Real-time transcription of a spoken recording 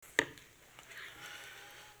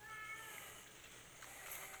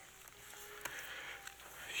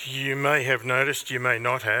You may have noticed, you may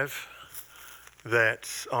not have, that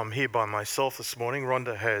I'm here by myself this morning.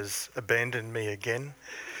 Rhonda has abandoned me again.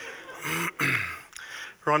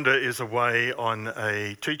 Rhonda is away on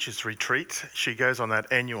a teachers' retreat. She goes on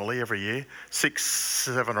that annually every year. 6,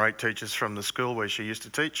 7 or 8 teachers from the school where she used to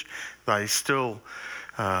teach, they still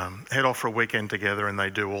head off for a weekend together and they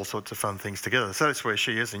do all sorts of fun things together. So that's where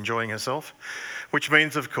she is, enjoying herself, which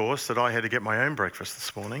means, of course, that I had to get my own breakfast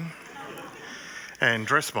this morning and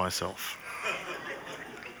dress myself.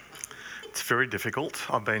 It's very difficult.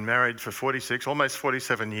 I've been married for 46, almost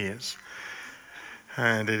 47 years.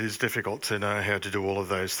 And it is difficult to know how to do all of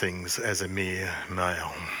those things as a mere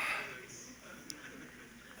male.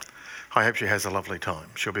 I hope she has a lovely time.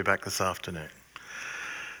 She'll be back this afternoon.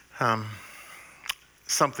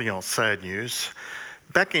 Something else, sad news.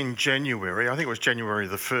 Back in January, I think it was January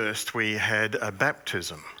the 1st, we had a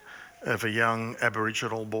baptism of a young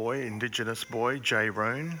Aboriginal boy, Indigenous boy,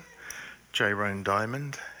 Daryl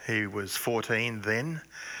Diamond. He was 14 then.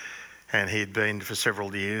 And he'd been for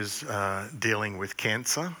several years dealing with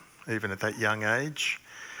cancer, even at that young age.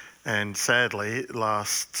 And sadly,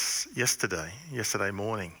 yesterday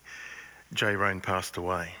morning, Jayrone passed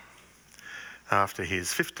away after his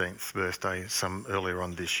 15th birthday, some earlier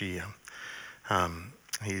on this year.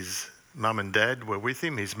 His mum and dad were with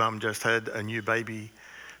him. His mum just had a new baby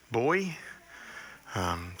boy.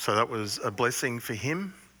 So that was a blessing for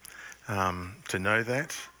him to know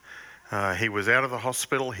that. He was out of the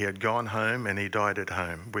hospital, he had gone home, and he died at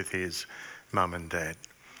home with his mum and dad.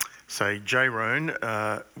 So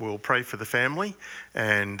Jayrone will pray for the family,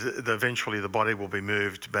 and eventually the body will be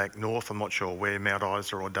moved back north. I'm not sure where, Mount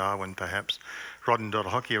Isa or Darwin perhaps. Rod and Dot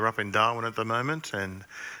Hockey are up in Darwin at the moment and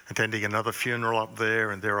attending another funeral up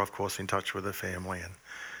there, and they're of course in touch with the family and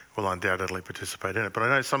will undoubtedly participate in it. But I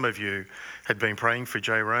know some of you had been praying for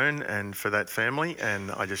Jayrone and for that family,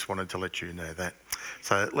 and I just wanted to let you know that.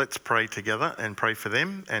 So let's pray together and pray for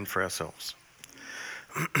them and for ourselves.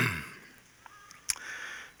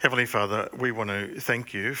 Heavenly Father, we want to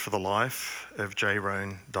thank you for the life of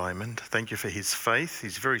Daryl Diamond. Thank you for his faith,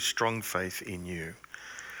 his very strong faith in you.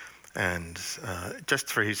 And just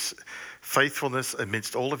for his faithfulness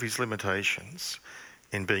amidst all of his limitations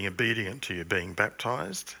in being obedient to you, being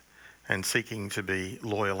baptised and seeking to be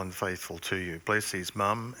loyal and faithful to you. Bless his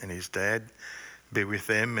mum and his dad. Be with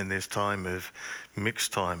them in this time of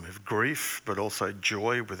mixed time of grief, but also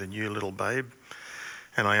joy with a new little babe.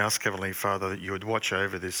 And I ask, Heavenly Father, that you would watch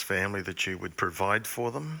over this family, that you would provide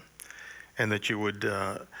for them, and that you would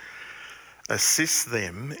assist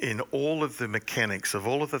them in all of the mechanics of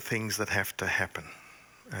all of the things that have to happen.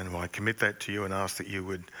 And I commit that to you and ask that you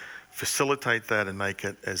would facilitate that and make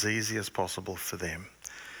it as easy as possible for them.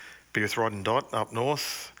 Be with Rod and Dot up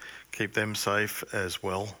north. Keep them safe as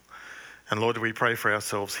well. And Lord, we pray for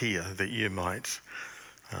ourselves here that you might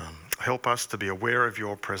help us to be aware of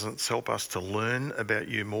your presence, help us to learn about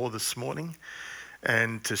you more this morning,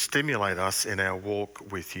 and to stimulate us in our walk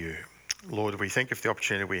with you. Lord, we thank you for the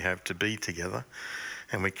opportunity we have to be together,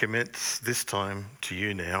 and we commit this time to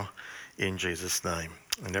you now in Jesus' name.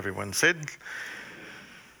 And everyone said,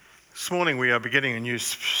 this morning we are beginning a new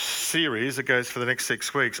series that goes for the next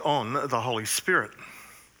 6 weeks on the Holy Spirit.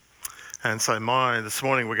 And so this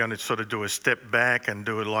morning we're going to sort of do a step back and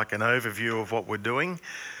do like an overview of what we're doing.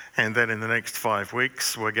 And then in the next 5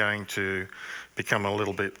 weeks, we're going to become a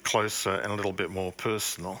little bit closer and a little bit more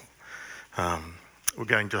personal. We're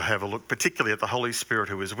going to have a look particularly at the Holy Spirit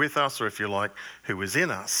who is with us, or if you like, who is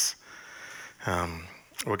in us.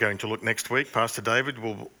 We're going to look next week. Pastor David,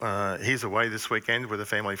 he's away this weekend with a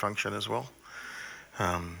family function as well.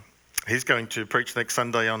 He's going to preach next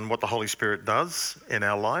Sunday on what the Holy Spirit does in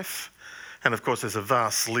our life. And of course, there's a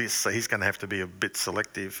vast list, so he's going to have to be a bit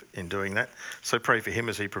selective in doing that. So pray for him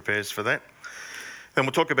as he prepares for that. Then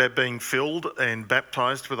we'll talk about being filled and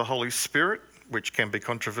baptised with the Holy Spirit, which can be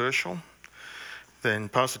controversial. Then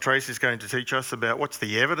Pastor Tracy is going to teach us about what's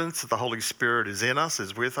the evidence that the Holy Spirit is in us,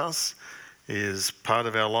 is with us, is part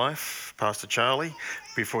of our life. Pastor Charlie,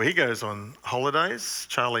 before he goes on holidays,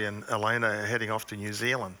 Charlie and Elena are heading off to New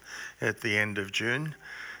Zealand at the end of June.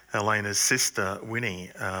 Elena's sister, Winnie,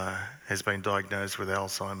 has been diagnosed with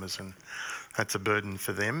Alzheimer's, and that's a burden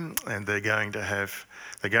for them. And they're going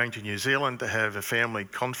to New Zealand to have a family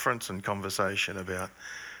conference and conversation about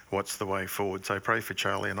what's the way forward. So pray for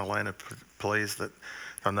Charlie and Elena, please, that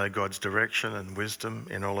I know God's direction and wisdom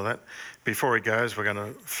in all of that. Before he goes, we're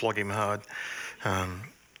going to flog him hard.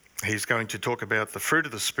 He's going to talk about the fruit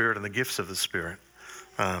of the Spirit and the gifts of the Spirit.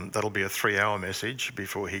 That'll be a 3-hour message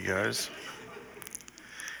before he goes.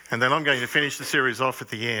 And then I'm going to finish the series off at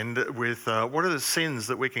the end with what are the sins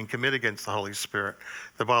that we can commit against the Holy Spirit.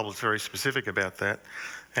 The Bible is very specific about that,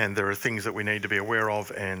 and there are things that we need to be aware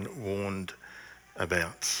of and warned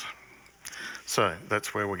about. So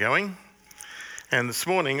that's where we're going. And this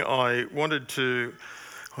morning I wanted to,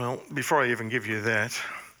 well, before I even give you that,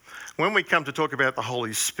 when we come to talk about the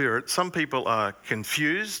Holy Spirit, some people are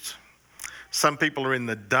confused, some people are in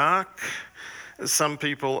the dark, some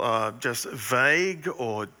people are just vague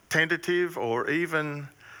or tentative or even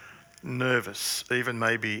nervous, even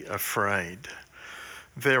maybe afraid.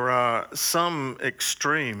 There are some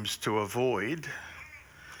extremes to avoid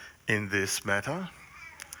in this matter.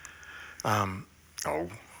 The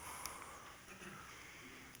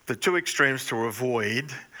two extremes to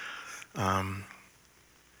avoid, and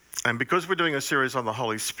because we're doing a series on the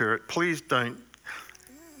Holy Spirit, please don't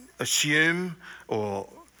assume or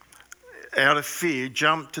out of fear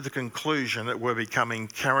jump to the conclusion that we're becoming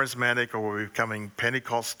charismatic or we're becoming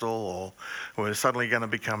Pentecostal or we're suddenly going to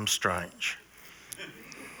become strange.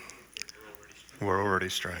 We're already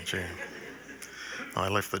strange, yeah. I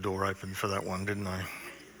left the door open for that one, didn't I?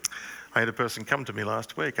 I had a person come to me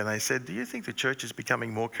last week and they said, "Do you think the church is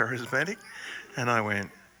becoming more charismatic?" And I went,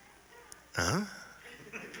 "Huh?"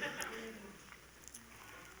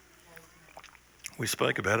 We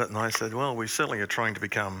spoke about it and I said, well, we certainly are trying to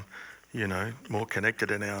become, more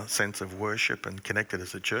connected in our sense of worship and connected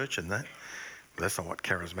as a church and that. But that's not what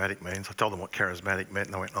charismatic means. I told them what charismatic meant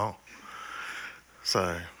and they went, "Oh."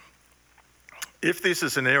 So if this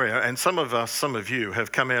is an area, and some of you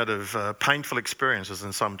have come out of painful experiences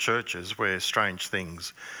in some churches where strange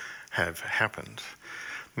things have happened.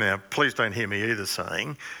 Now, please don't hear me either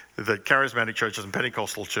saying that charismatic churches and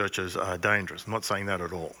Pentecostal churches are dangerous. I'm not saying that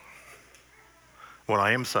at all. What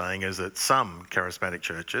I am saying is that some charismatic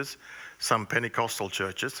churches, some Pentecostal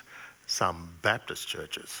churches, some Baptist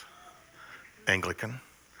churches, Anglican,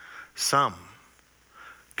 some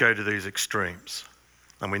go to these extremes.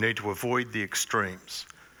 And we need to avoid the extremes.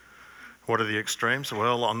 What are the extremes?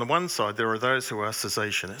 Well, on the one side, there are those who are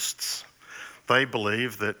cessationists. They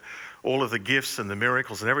believe that all of the gifts and the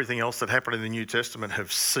miracles and everything else that happened in the New Testament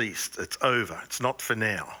have ceased. It's over. It's not for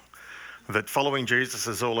now. That following Jesus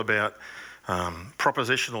is all about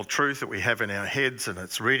propositional truth that we have in our heads, and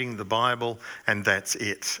it's reading the Bible, and that's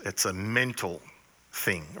it. It's a mental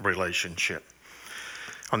thing, relationship.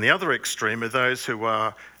 On the other extreme are those who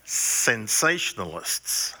are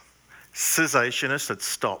sensationalists. Cessationists, it's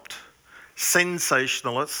stopped.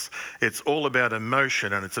 Sensationalists, it's all about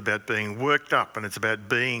emotion, and it's about being worked up, and it's about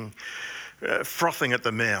being frothing at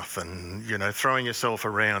the mouth and, throwing yourself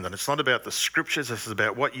around. And it's not about the scriptures, this is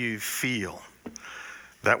about what you feel.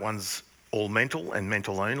 That one's all mental and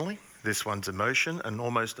mental only. This one's emotion and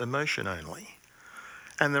almost emotion only.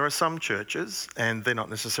 And there are some churches, and they're not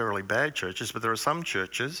necessarily bad churches, but there are some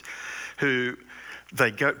churches who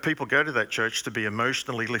people go to that church to be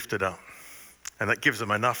emotionally lifted up. And that gives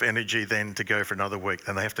them enough energy then to go for another week.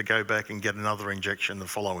 Then they have to go back and get another injection the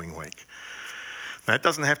following week. Now, it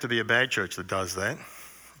doesn't have to be a bad church that does that.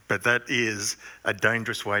 But that is a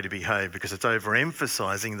dangerous way to behave because it's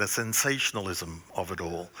overemphasizing the sensationalism of it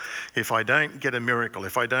all. If I don't get a miracle,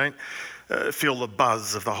 if I don't feel the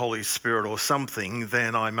buzz of the Holy Spirit or something,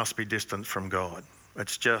 then I must be distant from God.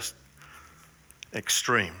 It's just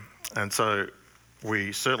extreme. And so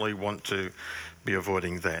we certainly want to be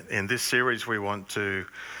avoiding that. In this series, we want to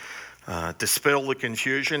dispel the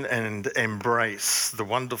confusion and embrace the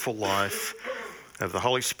wonderful life of the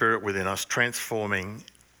Holy Spirit within us, transforming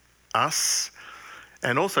us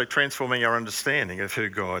and also transforming our understanding of who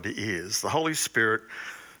God is. The Holy Spirit,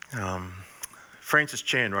 Francis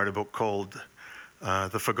Chan wrote a book called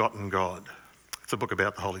The Forgotten God. It's a book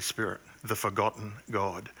about the Holy Spirit, the forgotten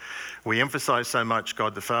God. We emphasize so much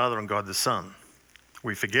God the Father and God the Son.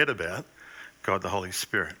 We forget about God the Holy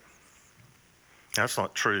Spirit. That's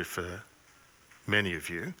not true for many of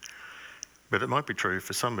you, but it might be true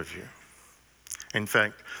for some of you. In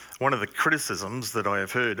fact, one of the criticisms that I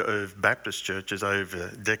have heard of Baptist churches over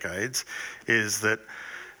decades is that,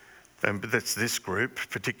 and that's this group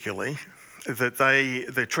particularly, that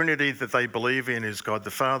the Trinity that they believe in is God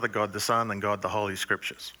the Father, God the Son, and God the Holy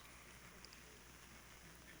Scriptures.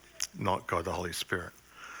 Not God the Holy Spirit.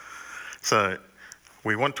 So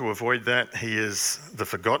we want to avoid that. He is the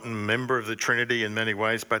forgotten member of the Trinity in many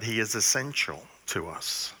ways, but he is essential to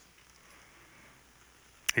us.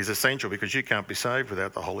 He's essential because you can't be saved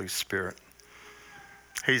without the Holy Spirit.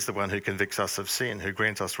 He's the one who convicts us of sin, who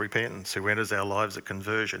grants us repentance, who enters our lives at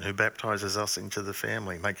conversion, who baptises us into the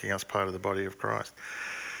family, making us part of the body of Christ.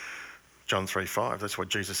 John 3:5, that's what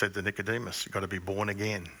Jesus said to Nicodemus. You've got to be born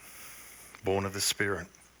again, born of the Spirit.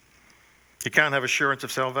 You can't have assurance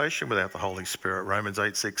of salvation without the Holy Spirit. Romans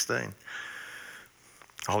 8:16.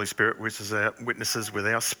 The Holy Spirit witnesses with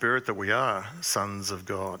our spirit that we are sons of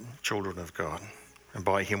God, children of God. And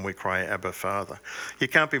by him we cry, Abba, Father. You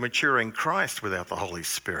can't be mature in Christ without the Holy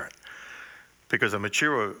Spirit, because a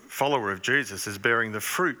mature follower of Jesus is bearing the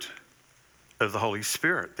fruit of the Holy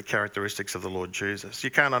Spirit, the characteristics of the Lord Jesus.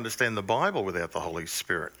 You can't understand the Bible without the Holy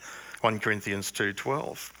Spirit. 1 Corinthians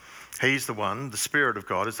 2:12. He's the one, the Spirit of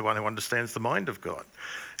God is the one who understands the mind of God.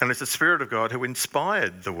 And it's the Spirit of God who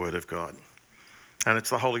inspired the Word of God. And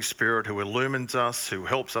it's the Holy Spirit who illumines us, who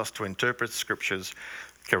helps us to interpret scriptures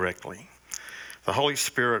correctly. The Holy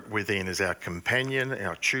Spirit within is our companion,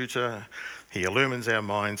 our tutor. He illumines our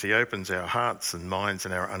minds, he opens our hearts and minds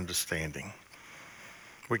and our understanding.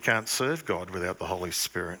 We can't serve God without the Holy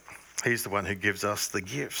Spirit. He's the one who gives us the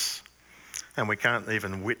gifts. And we can't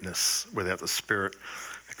even witness without the Spirit,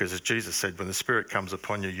 because as Jesus said, when the Spirit comes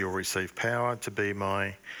upon you, you'll receive power to be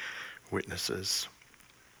my witnesses.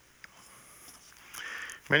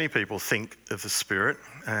 Many people think of the Spirit,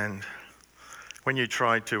 and when you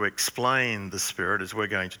try to explain the Spirit, as we're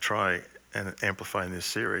going to try and amplify in this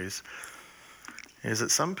series, is that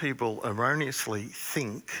some people erroneously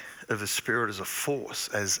think of the Spirit as a force,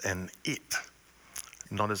 as an it,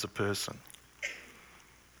 not as a person.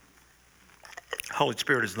 Holy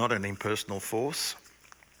Spirit is not an impersonal force,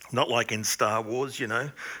 not like in Star Wars,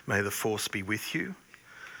 may the Force be with you.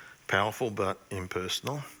 Powerful but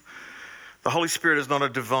impersonal. The Holy Spirit is not a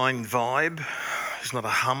divine vibe. He's not a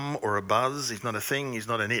hum or a buzz. He's not a thing. He's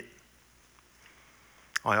not an it.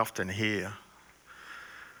 I often hear,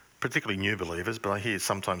 particularly new believers, but I hear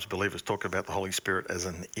sometimes believers talk about the Holy Spirit as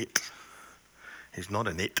an it. He's not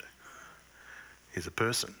an it. He's a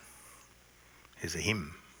person. He's a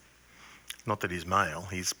him. Not that he's male.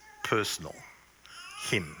 He's personal.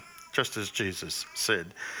 Him. Just as Jesus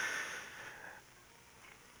said.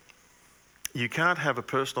 You can't have a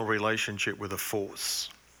personal relationship with a force.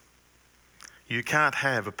 You can't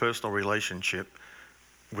have a personal relationship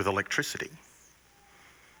with electricity.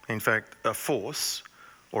 In fact, a force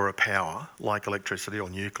or a power, like electricity or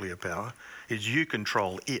nuclear power, is you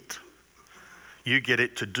control it. You get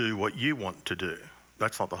it to do what you want to do.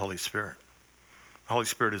 That's not the Holy Spirit. The Holy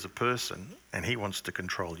Spirit is a person, and he wants to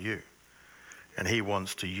control you. And he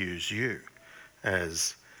wants to use you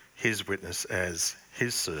as his witness, as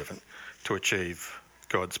his servant, to achieve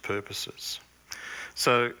God's purposes.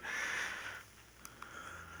 So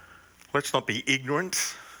let's not be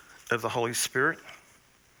ignorant of the Holy Spirit.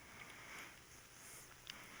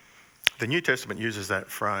 The New Testament uses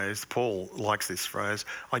that phrase. Paul likes this phrase.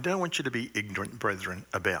 I don't want you to be ignorant, brethren,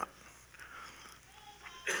 about.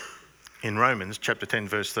 In Romans chapter 10,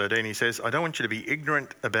 verse 13, he says, I don't want you to be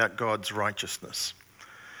ignorant about God's righteousness.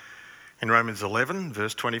 In Romans 11,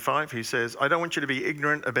 verse 25, he says, I don't want you to be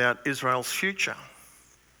ignorant about Israel's future.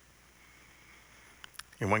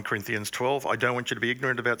 In 1 Corinthians 12, I don't want you to be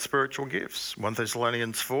ignorant about spiritual gifts. 1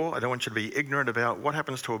 Thessalonians 4, I don't want you to be ignorant about what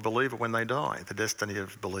happens to a believer when they die, the destiny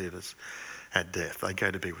of believers at death. They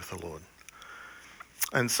go to be with the Lord.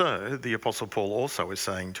 And so the Apostle Paul also is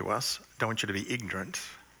saying to us, I don't want you to be ignorant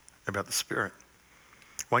about the Spirit.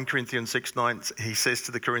 1 Corinthians 6:9, he says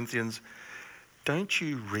to the Corinthians, don't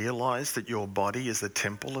you realise that your body is the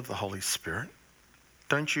temple of the Holy Spirit?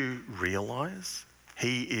 Don't you realise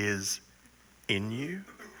he is in you?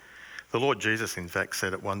 The Lord Jesus, in fact,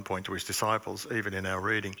 said at one point to his disciples, even in our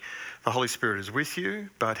reading, the Holy Spirit is with you,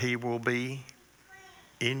 but he will be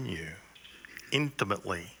in you,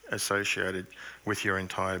 intimately associated with your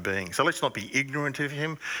entire being. So let's not be ignorant of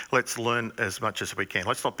him. Let's learn as much as we can.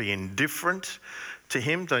 Let's not be indifferent to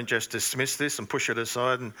him. Don't just dismiss this and push it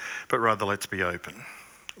aside, but rather let's be open.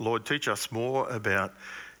 Lord, teach us more about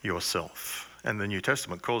yourself. And the New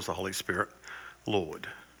Testament calls the Holy Spirit Lord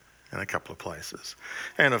in a couple of places.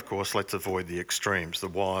 And of course, let's avoid the extremes, the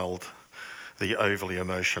wild, the overly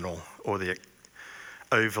emotional, or the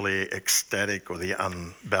overly ecstatic, or the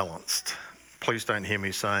unbalanced. Please don't hear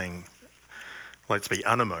me saying, let's be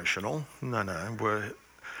unemotional. No, we're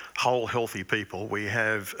whole, healthy people. We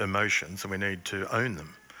have emotions and we need to own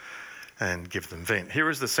them and give them vent.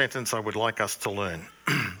 Here is the sentence I would like us to learn.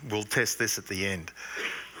 We'll test this at the end.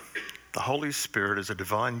 The Holy Spirit is a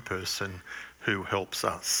divine person who helps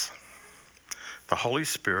us. The Holy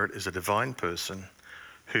Spirit is a divine person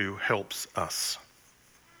who helps us.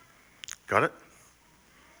 Got it?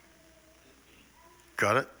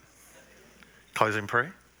 Got it? Closing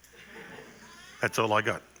prayer? That's all I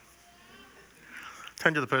got.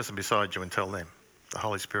 Turn to the person beside you and tell them, the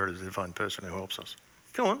Holy Spirit is a divine person who helps us.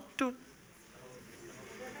 Come on, do it.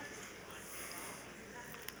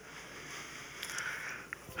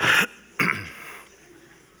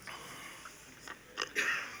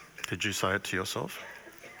 Did you say it to yourself?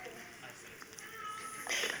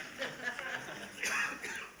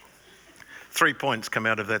 Three points come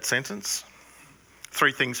out of that sentence.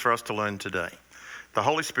 Three things for us to learn today. The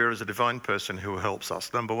Holy Spirit is a divine person who helps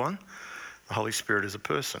us. Number one, the Holy Spirit is a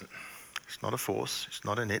person. It's not a force. It's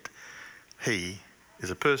not an it. He is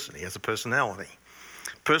a person. He has a personality.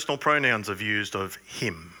 Personal pronouns are used of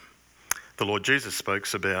him. The Lord Jesus spoke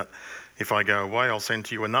about, if I go away, I'll send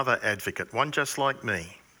to you another advocate, one just like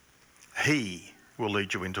me. He will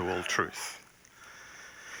lead you into all truth.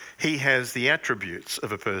 He has the attributes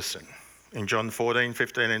of a person. In John 14,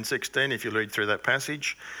 15 and 16, if you read through that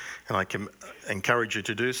passage, and I can encourage you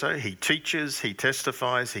to do so, he teaches, he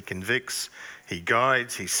testifies, he convicts, he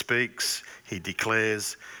guides, he speaks, he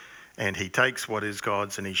declares, and he takes what is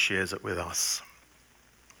God's and he shares it with us.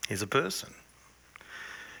 He's a person.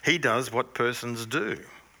 He does what persons do.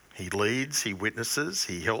 He leads, he witnesses,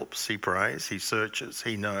 he helps, he prays, he searches,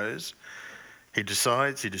 he knows, he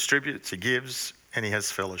decides, he distributes, he gives, and he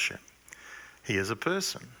has fellowship. He is a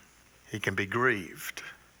person. He can be grieved.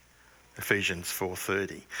 Ephesians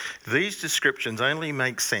 4:30. These descriptions only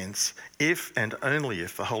make sense if and only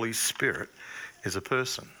if the Holy Spirit is a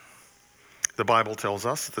person. The Bible tells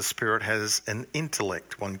us that the Spirit has an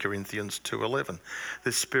intellect, 1 Corinthians 2:11.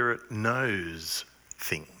 The Spirit knows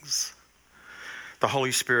things. The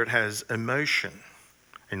Holy Spirit has emotion.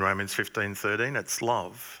 In Romans 15:13, it's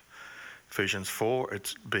love. Ephesians 4,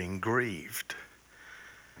 it's being grieved.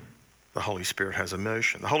 The Holy Spirit has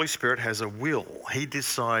emotion. The Holy Spirit has a will. He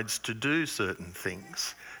decides to do certain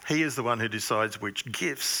things. He is the one who decides which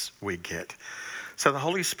gifts we get. So the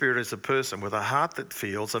Holy Spirit is a person with a heart that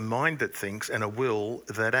feels, a mind that thinks, and a will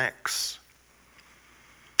that acts.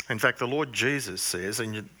 In fact, the Lord Jesus says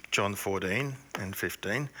in John 14 and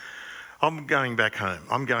 15, I'm going back home.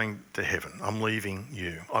 I'm going to heaven. I'm leaving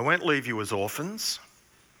you. I won't leave you as orphans.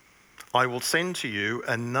 I will send to you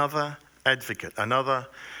another advocate, another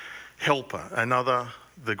helper,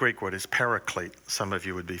 the Greek word is paraclete. Some of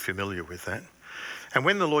you would be familiar with that. And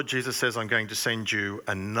when the Lord Jesus says, I'm going to send you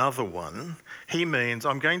another one, he means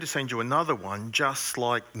I'm going to send you another one just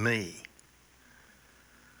like me.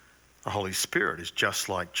 The Holy Spirit is just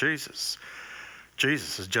like Jesus.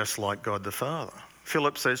 Jesus is just like God the Father.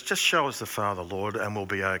 Philip says, just show us the Father, Lord, and we'll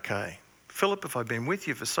be okay. Philip, if I've been with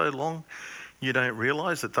you for so long, you don't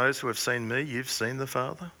realise that those who have seen me, you've seen the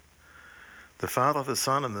Father? The Father, the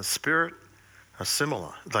Son, and the Spirit are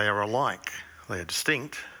similar. They are alike. They are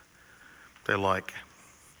distinct. They're like,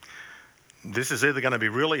 this is either going to be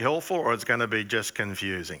really helpful or it's going to be just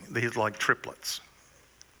confusing. They're like triplets.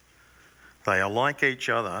 They are like each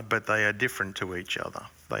other, but they are different to each other.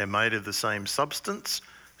 They are made of the same substance,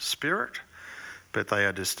 spirit, but they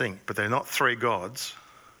are distinct. But they're not three gods.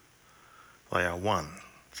 They are one.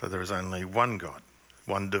 So there is only one God,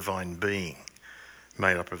 one divine being,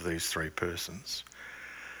 made up of these three persons.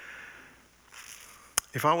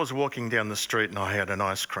 If I was walking down the street and I had an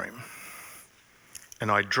ice cream and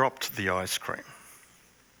I dropped the ice cream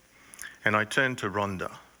and I turned to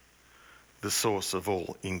Rhonda, the source of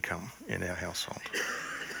all income in our household,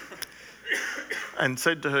 and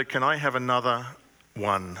said to her, can I have another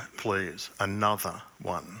one, please? Another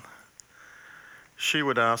one. She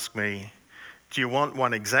would ask me, do you want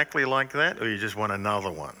one exactly like that or you just want another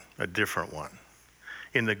one, a different one?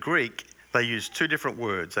 In the Greek, they use two different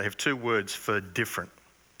words. They have two words for different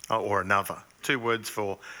or another. Two words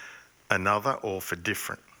for another or for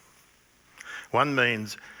different. One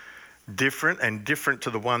means different and different to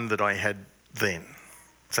the one that I had then.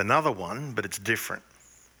 It's another one, but it's different.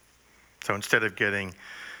 So instead of getting,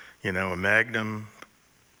 a Magnum,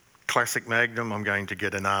 classic Magnum, I'm going to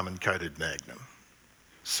get an almond-coated Magnum.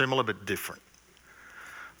 Similar but different.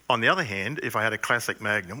 On the other hand, if I had a classic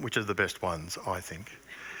Magnum, which are the best ones, I think,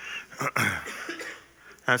 and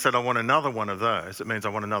I said, I want another one of those, it means I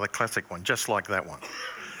want another classic one, just like that one.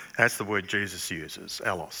 That's the word Jesus uses,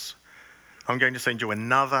 allos. I'm going to send you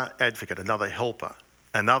another advocate, another helper,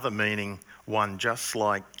 another meaning one just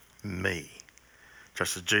like me.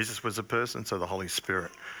 Just as Jesus was a person, so the Holy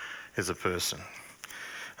Spirit is a person.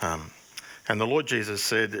 And the Lord Jesus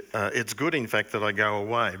said, it's good, in fact, that I go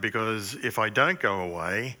away, because if I don't go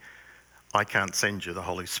away, I can't send you the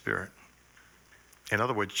Holy Spirit. In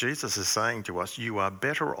other words, Jesus is saying to us, you are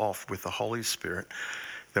better off with the Holy Spirit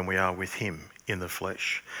than we are with him in the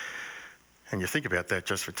flesh. And you think about that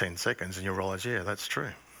just for 10 seconds and you realise, yeah, that's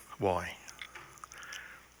true. Why?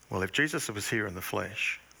 Well, if Jesus was here in the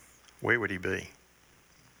flesh, where would he be?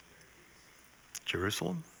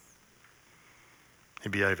 Jerusalem?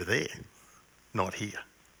 He'd be over there, not here.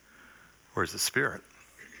 Whereas the Spirit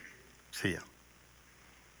is here.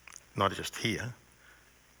 Not just here,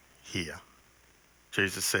 here.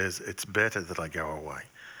 Jesus says, it's better that I go away,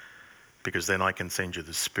 because then I can send you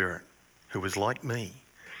the Spirit, who is like me.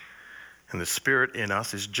 And the Spirit in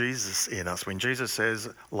us is Jesus in us. When Jesus says,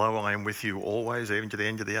 lo, I am with you always, even to the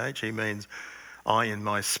end of the age, he means I in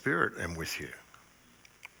my Spirit am with you,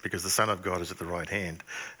 because the Son of God is at the right hand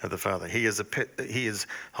of the Father.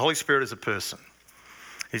 Holy Spirit is a person.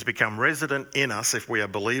 He's become resident in us if we are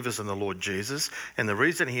believers in the Lord Jesus. And the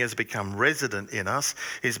reason he has become resident in us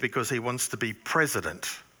is because he wants to be president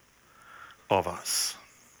of us.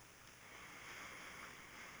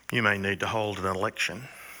 You may need to hold an election.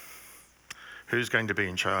 Who's going to be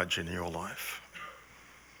in charge in your life?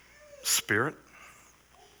 Spirit,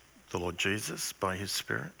 the Lord Jesus by his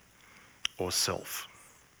Spirit, or self?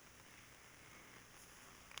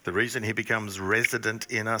 The reason he becomes resident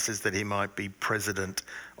in us is that he might be president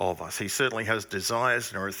of us. He certainly has desires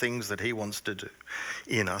and there are things that he wants to do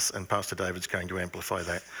in us, and Pastor David's going to amplify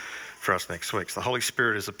that for us next week. So the Holy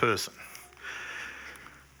Spirit is a person.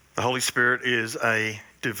 The Holy Spirit is a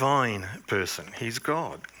divine person. He's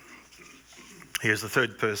God. He is the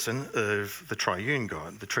third person of the triune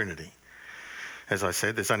God, the Trinity. As I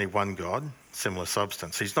said, there's only one God, similar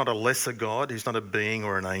substance. He's not a lesser God. He's not a being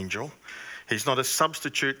or an angel. He's not a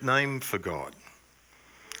substitute name for God.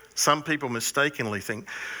 Some people mistakenly think,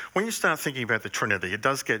 when you start thinking about the Trinity, it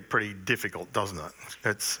does get pretty difficult, doesn't it?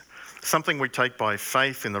 It's something we take by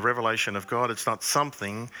faith in the revelation of God. It's not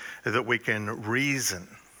something that we can reason.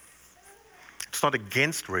 It's not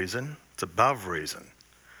against reason, it's above reason.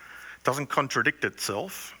 It doesn't contradict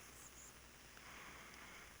itself.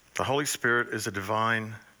 The Holy Spirit is a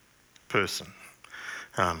divine person.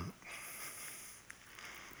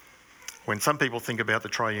 When some people think about the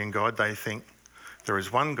triune God, they think there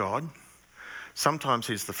is one God. Sometimes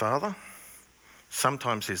he's the Father,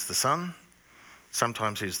 sometimes he's the Son,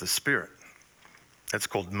 sometimes he's the Spirit. That's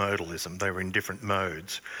called modalism. They were in different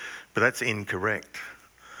modes. But that's incorrect,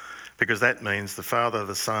 because that means the Father,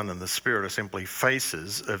 the Son, and the Spirit are simply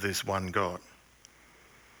faces of this one God.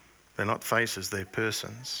 They're not faces, they're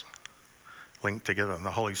persons linked together. And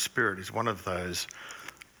the Holy Spirit is one of those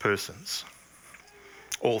persons.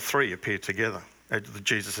 All three appear together at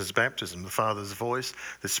Jesus' baptism: the Father's voice,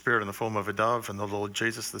 the Spirit in the form of a dove, and the Lord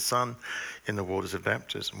Jesus, the Son, in the waters of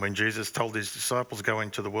baptism. When Jesus told his disciples, go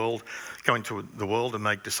into the world and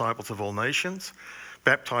make disciples of all nations,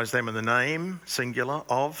 baptize them in the name, singular,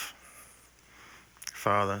 of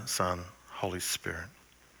Father, Son, Holy Spirit.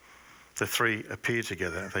 The three appear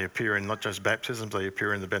together. They appear in not just baptisms, they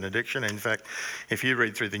appear in the benediction. In fact, if you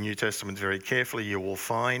read through the New Testament very carefully, you will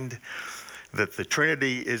find that the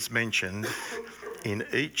Trinity is mentioned in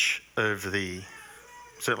each of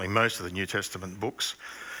certainly most of the New Testament books,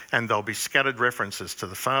 and there'll be scattered references to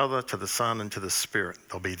the Father, to the Son, and to the Spirit.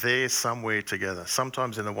 They'll be there somewhere together,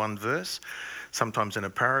 sometimes in a one verse, sometimes in a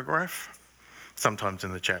paragraph, sometimes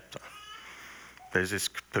in the chapter. There's this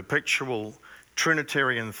perpetual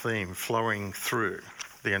Trinitarian theme flowing through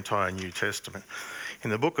the entire New Testament. In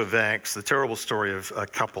the book of Acts, the terrible story of a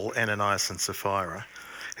couple, Ananias and Sapphira,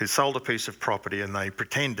 who sold a piece of property, and they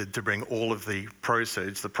pretended to bring all of the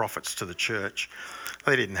proceeds, the profits, to the church.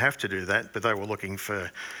 They didn't have to do that, but they were looking for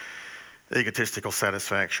egotistical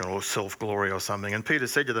satisfaction or self-glory or something. And Peter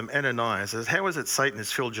said to them, Ananias, how is it Satan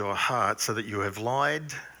has filled your heart so that you have lied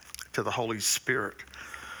to the Holy Spirit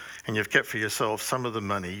and you've kept for yourself some of the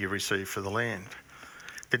money you received for the land?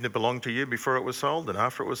 Didn't it belong to you before it was sold and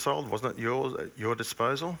after it was sold? Wasn't it at your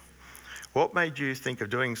disposal? What made you think of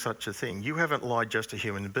doing such a thing? You haven't lied just to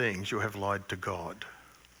human beings, you have lied to God.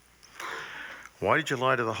 Why did you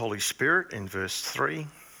lie to the Holy Spirit in verse 3?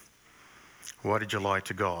 Why did you lie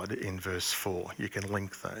to God in verse 4? You can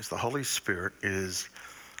link those. The Holy Spirit is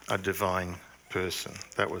a divine person.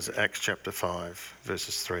 That was Acts chapter 5,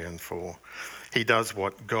 verses 3 and 4. He does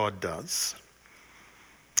what God does.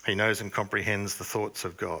 He knows and comprehends the thoughts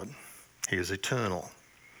of God. He is eternal.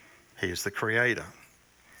 He is the creator.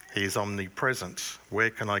 He is omnipresent. Where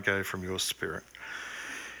can I go from your Spirit?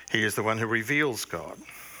 He is the one who reveals God.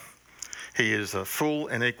 He is a full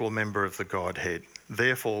and equal member of the Godhead,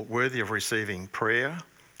 therefore worthy of receiving prayer,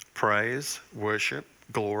 praise, worship,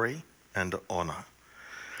 glory, and honour.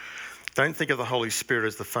 Don't think of the Holy Spirit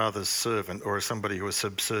as the Father's servant or as somebody who is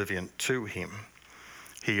subservient to him.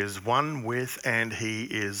 He is one with and he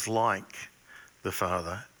is like the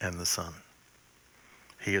Father and the Son.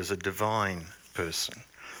 He is a divine person.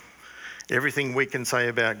 Everything we can say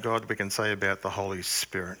about God, we can say about the Holy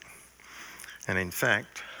Spirit. And in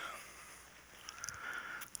fact,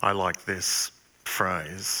 I like this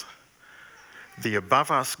phrase: the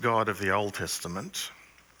above us God of the Old Testament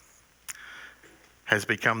has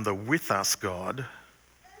become the with us God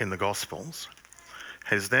in the Gospels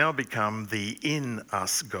has now become the in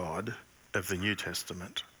us God of the New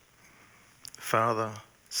Testament. Father,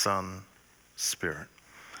 Son, Spirit.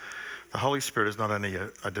 The Holy Spirit is not only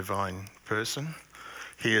a divine person,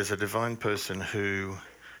 he is a divine person who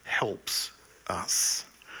helps us.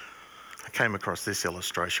 I came across this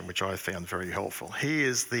illustration, which I found very helpful. He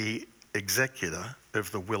is the executor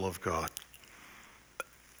of the will of God.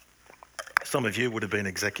 Some of you would have been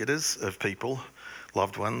executors of people,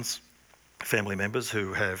 loved ones, family members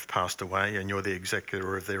who have passed away, and you're the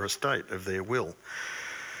executor of their estate, of their will.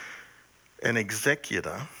 An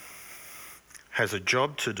executor has a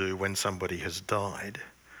job to do when somebody has died.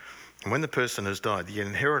 And when the person has died, the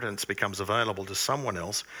inheritance becomes available to someone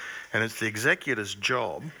else, and it's the executor's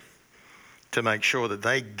job to make sure that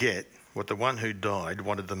they get what the one who died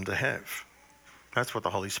wanted them to have. That's what the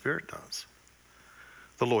Holy Spirit does.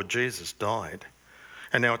 The Lord Jesus died,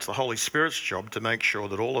 and now it's the Holy Spirit's job to make sure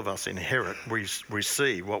that all of us inherit, we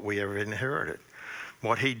receive what we have inherited,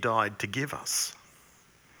 what he died to give us.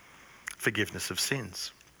 Forgiveness of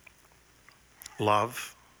sins,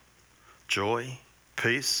 love, joy,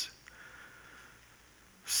 peace,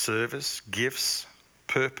 service, gifts,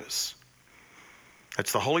 purpose.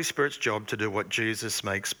 It's the Holy Spirit's job to do what Jesus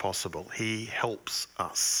makes possible. He helps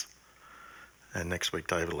us. And next week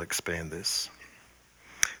David will expand this.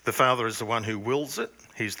 The Father is the one who wills it.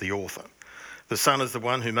 He's the author. The Son is the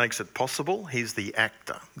one who makes it possible. He's the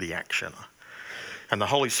actor, the actioner. And the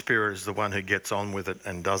Holy Spirit is the one who gets on with it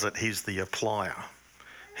and does it. He's the applier.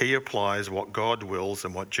 He applies what God wills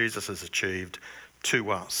and what Jesus has achieved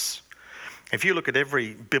to us. If you look at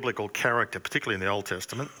every biblical character, particularly in the Old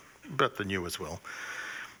Testament, but the New as well,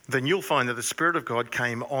 then you'll find that the Spirit of God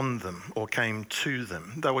came on them or came to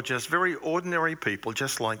them. They were just very ordinary people,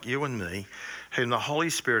 just like you and me, whom the Holy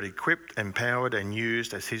Spirit equipped, empowered, and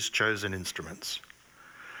used as his chosen instruments.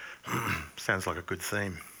 Sounds like a good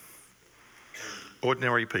theme.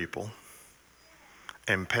 Ordinary people,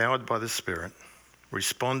 empowered by the Spirit,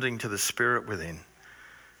 responding to the Spirit within,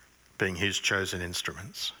 being his chosen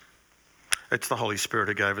instruments. It's the Holy Spirit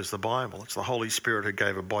who gave us the Bible. It's the Holy Spirit who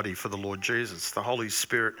gave a body for the Lord Jesus. It's the Holy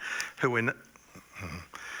Spirit who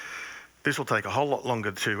this will take a whole lot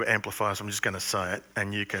longer to amplify, so I'm just going to say it,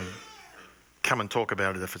 and you can come and talk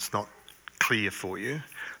about it if it's not clear for you.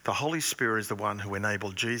 The Holy Spirit is the one who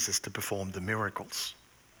enabled Jesus to perform the miracles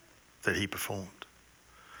that he performed.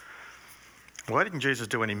 Why didn't Jesus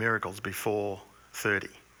do any miracles before 30?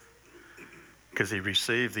 Because he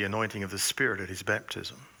received the anointing of the Spirit at his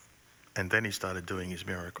baptism. And then he started doing his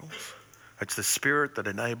miracles. It's the Spirit that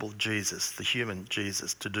enabled Jesus, the human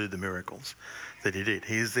Jesus, to do the miracles that he did.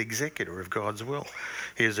 He is the executor of God's will.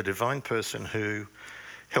 He is a divine person who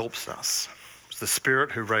helps us. It's the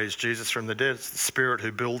Spirit who raised Jesus from the dead. It's the Spirit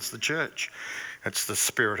who builds the church. It's the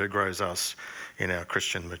Spirit who grows us in our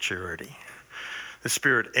Christian maturity. The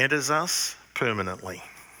Spirit enters us permanently.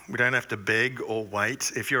 We don't have to beg or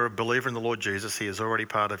wait. If you're a believer in the Lord Jesus, he is already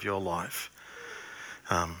part of your life.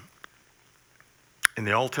 In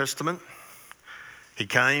the Old Testament, he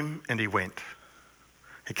came and he went.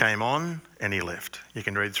 He came on and he left. You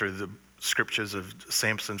can read through the scriptures of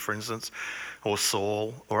Samson, for instance, or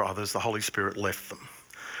Saul or others. The Holy Spirit left them.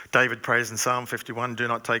 David prays in Psalm 51, "Do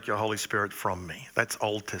not take your Holy Spirit from me." That's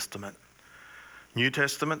Old Testament. New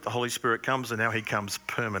Testament, the Holy Spirit comes, and now he comes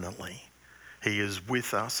permanently. He is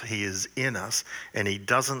with us, he is in us, and he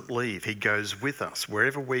doesn't leave. He goes with us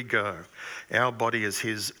wherever we go. Our body is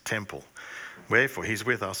his temple. Wherefore, he's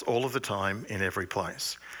with us all of the time in every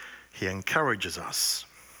place. He encourages us,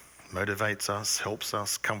 motivates us, helps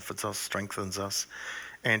us, comforts us, strengthens us,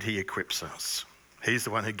 and he equips us. He's the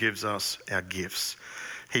one who gives us our gifts.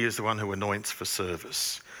 He is the one who anoints for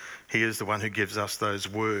service. He is the one who gives us those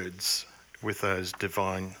words with those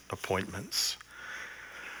divine appointments.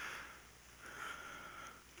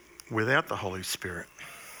 Without the Holy Spirit,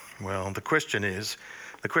 well, the question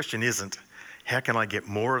isn't, how can I get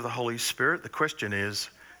more of the Holy Spirit? The question is,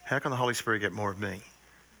 how can the Holy Spirit get more of me?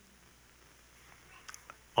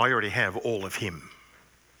 I already have all of him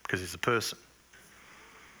because he's a person.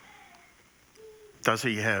 Does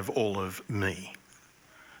he have all of me?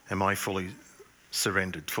 Am I fully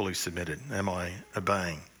surrendered, fully submitted? Am I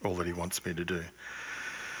obeying all that he wants me to do?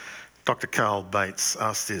 Dr. Carl Bates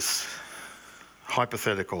asked this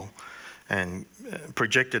hypothetical and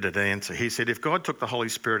projected an answer. He said, if God took the Holy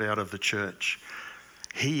Spirit out of the church,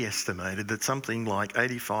 he estimated that something like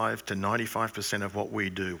 85 to 95% of what we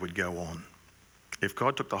do would go on. If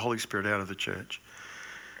God took the Holy Spirit out of the church,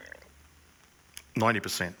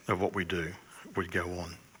 90% of what we do would go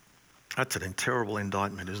on. That's a terrible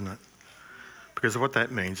indictment, isn't it? Because what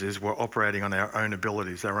that means is we're operating on our own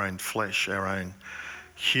abilities, our own flesh, our own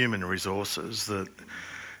human resources, that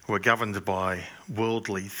we're governed by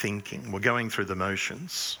worldly thinking. We're going through the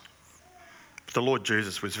motions. But the Lord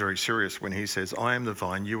Jesus was very serious when he says, I am the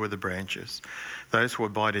vine, you are the branches. Those who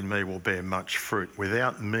abide in me will bear much fruit.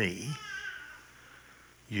 Without me,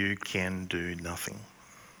 you can do nothing.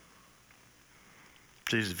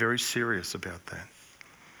 Jesus is very serious about that.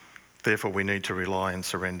 Therefore, we need to rely and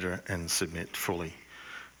surrender and submit fully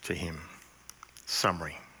to him.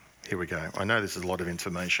 Summary. Here we go. I know this is a lot of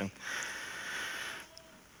information.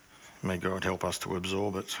 May God help us to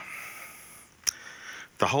absorb it.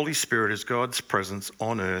 The Holy Spirit is God's presence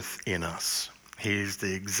on earth in us. He is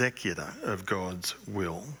the executor of God's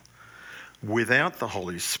will. Without the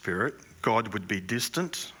Holy Spirit, God would be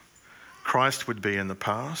distant, Christ would be in the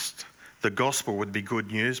past, the gospel would be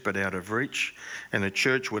good news but out of reach, and the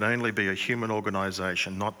church would only be a human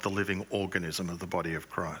organisation, not the living organism of the body of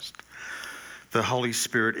Christ. The Holy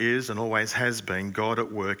Spirit is and always has been God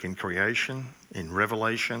at work in creation, in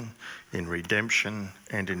revelation, in redemption,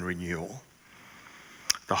 and in renewal.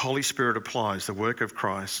 The Holy Spirit applies the work of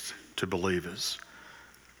Christ to believers,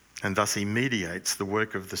 and thus he mediates the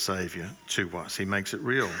work of the Saviour to us. He makes it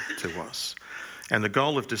real to us. And the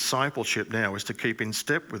goal of discipleship now is to keep in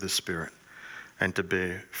step with the Spirit and to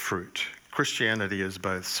bear fruit. Christianity is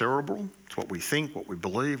both cerebral, it's what we think, what we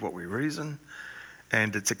believe, what we reason,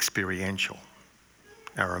 and it's experiential.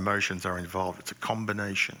 Our emotions are involved. It's a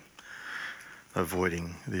combination,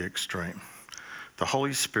 avoiding the extreme. The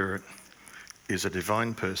Holy Spirit is a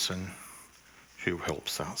divine person who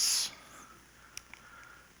helps us.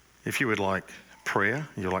 If you would like prayer,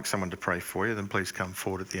 you'd like someone to pray for you, then please come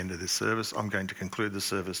forward at the end of this service. I'm going to conclude the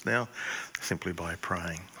service now simply by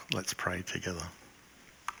praying. Let's pray together.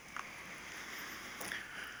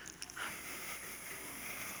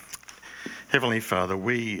 Heavenly Father,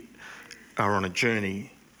 we are on a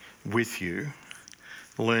journey with you,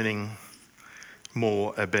 learning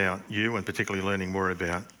more about you and particularly learning more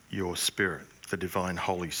about your Spirit, the divine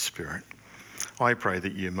Holy Spirit. I pray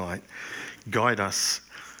that you might guide us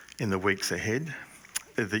in the weeks ahead,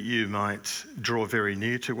 that you might draw very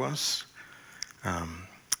near to us,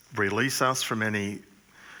 release us from any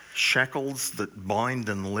shackles that bind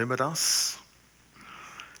and limit us,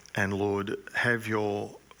 and Lord, have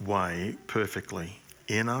your way perfectly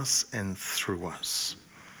in us and through us.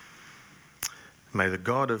 May the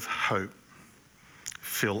God of hope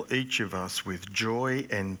fill each of us with joy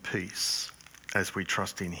and peace as we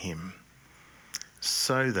trust in him,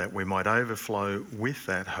 so that we might overflow with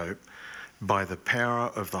that hope by the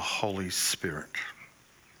power of the Holy Spirit.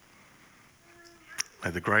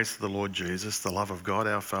 May the grace of the Lord Jesus, the love of God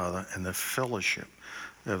our Father, and the fellowship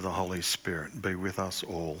of the Holy Spirit be with us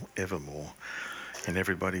all evermore. And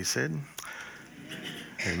everybody said,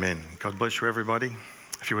 Amen. God bless you, everybody.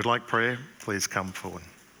 If you would like prayer, please come forward.